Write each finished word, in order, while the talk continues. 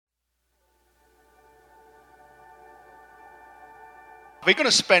we're going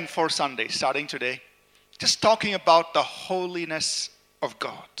to spend 4 Sundays starting today just talking about the holiness of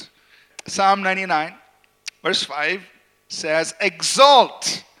God. Psalm 99, verse 5 says,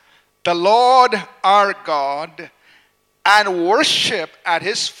 "Exalt the Lord our God and worship at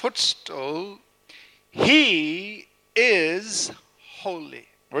his footstool. He is holy."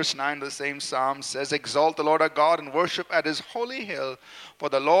 Verse 9 of the same psalm says, "Exalt the Lord our God and worship at his holy hill, for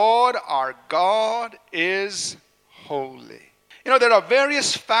the Lord our God is holy." You know, there are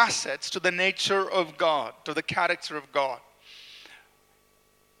various facets to the nature of God, to the character of God.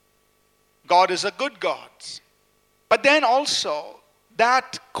 God is a good God. But then also,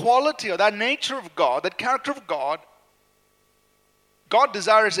 that quality or that nature of God, that character of God, God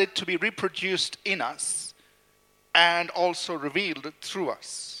desires it to be reproduced in us and also revealed through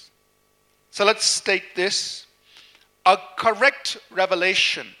us. So let's state this. A correct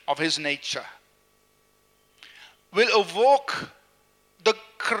revelation of his nature will evoke the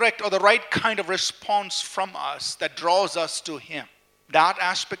correct or the right kind of response from us that draws us to him. That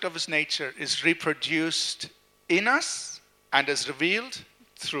aspect of his nature is reproduced in us and is revealed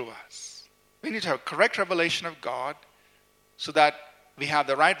through us. We need to have correct revelation of God so that we have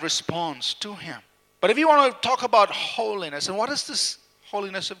the right response to him. But if you want to talk about holiness, and what is this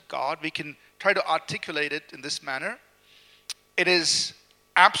holiness of God, we can try to articulate it in this manner. It is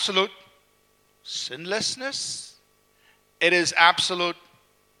absolute sinlessness. It is absolute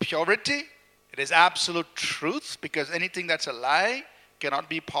purity. It is absolute truth, because anything that's a lie cannot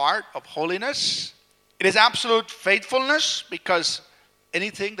be part of holiness. It is absolute faithfulness, because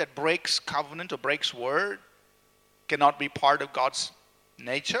anything that breaks covenant or breaks word cannot be part of God's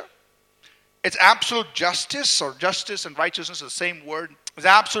nature. It's absolute justice, or justice and righteousness are the same word. It's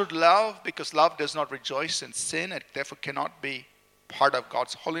absolute love, because love does not rejoice in sin and therefore cannot be part of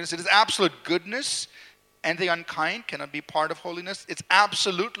God's holiness. It is absolute goodness. Anything unkind cannot be part of holiness. It's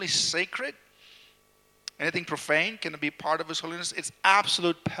absolutely sacred. Anything profane cannot be part of his holiness. It's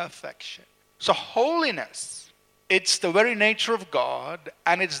absolute perfection. So holiness, it's the very nature of God,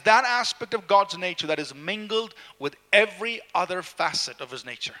 and it's that aspect of God's nature that is mingled with every other facet of his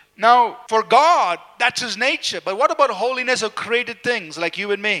nature. Now, for God, that's his nature. But what about holiness of created things like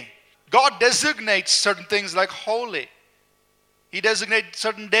you and me? God designates certain things like holy. He designates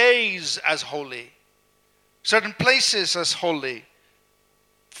certain days as holy, certain places as holy.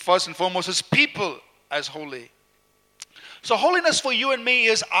 First and foremost, his people as holy. So holiness for you and me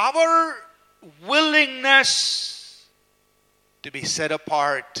is our willingness to be set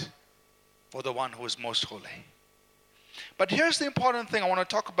apart for the one who is most holy. But here's the important thing I want to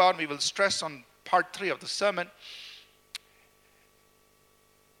talk about, and we will stress on part 3 of the sermon,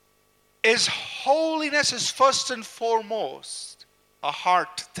 is holiness is first and foremost a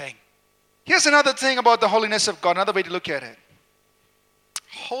heart thing. Here's another thing about the holiness of God, another way to look at it.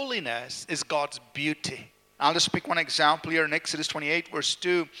 Holiness is God's beauty. I'll just pick one example here in Exodus 28 verse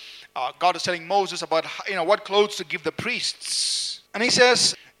 2. God is telling Moses about what clothes to give the priests. And he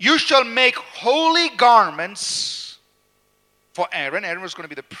says, "You shall make holy garments for Aaron." Aaron was going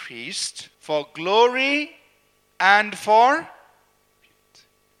to be the priest. "For glory and for beauty."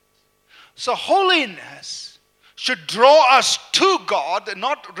 So holiness should draw us to God and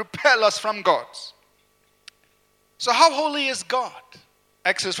not repel us from God. So how holy is God?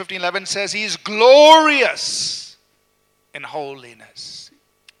 Exodus 15:11 says he is glorious in holiness.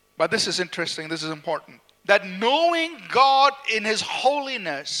 But this is interesting, this is important. That knowing God in his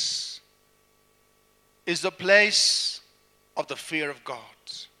holiness is the place of the fear of God.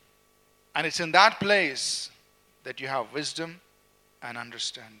 And it's in that place that you have wisdom and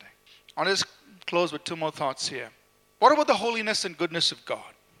understanding. I'll just close with 2 more thoughts here. What about the holiness and goodness of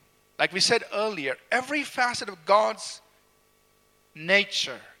God? Like we said earlier, every facet of God's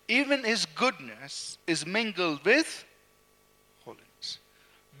nature, even his goodness, is mingled with holiness.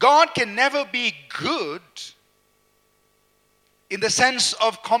 God can never be good in the sense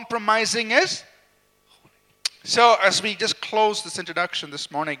of compromising his holiness. So as we just close this introduction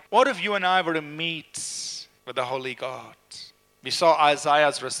this morning, what if you and I were to meet with the holy God? We saw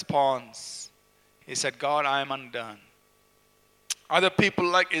Isaiah's response. He said, "God, I am undone." Other people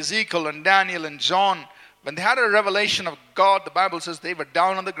like Ezekiel and Daniel and John, when they had a revelation of God, the Bible says they were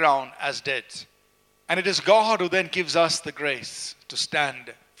down on the ground as dead. And it is God who then gives us the grace to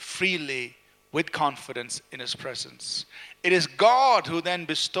stand freely with confidence in his presence. It is God who then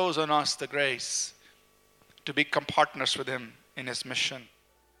bestows on us the grace to become partners with him in his mission.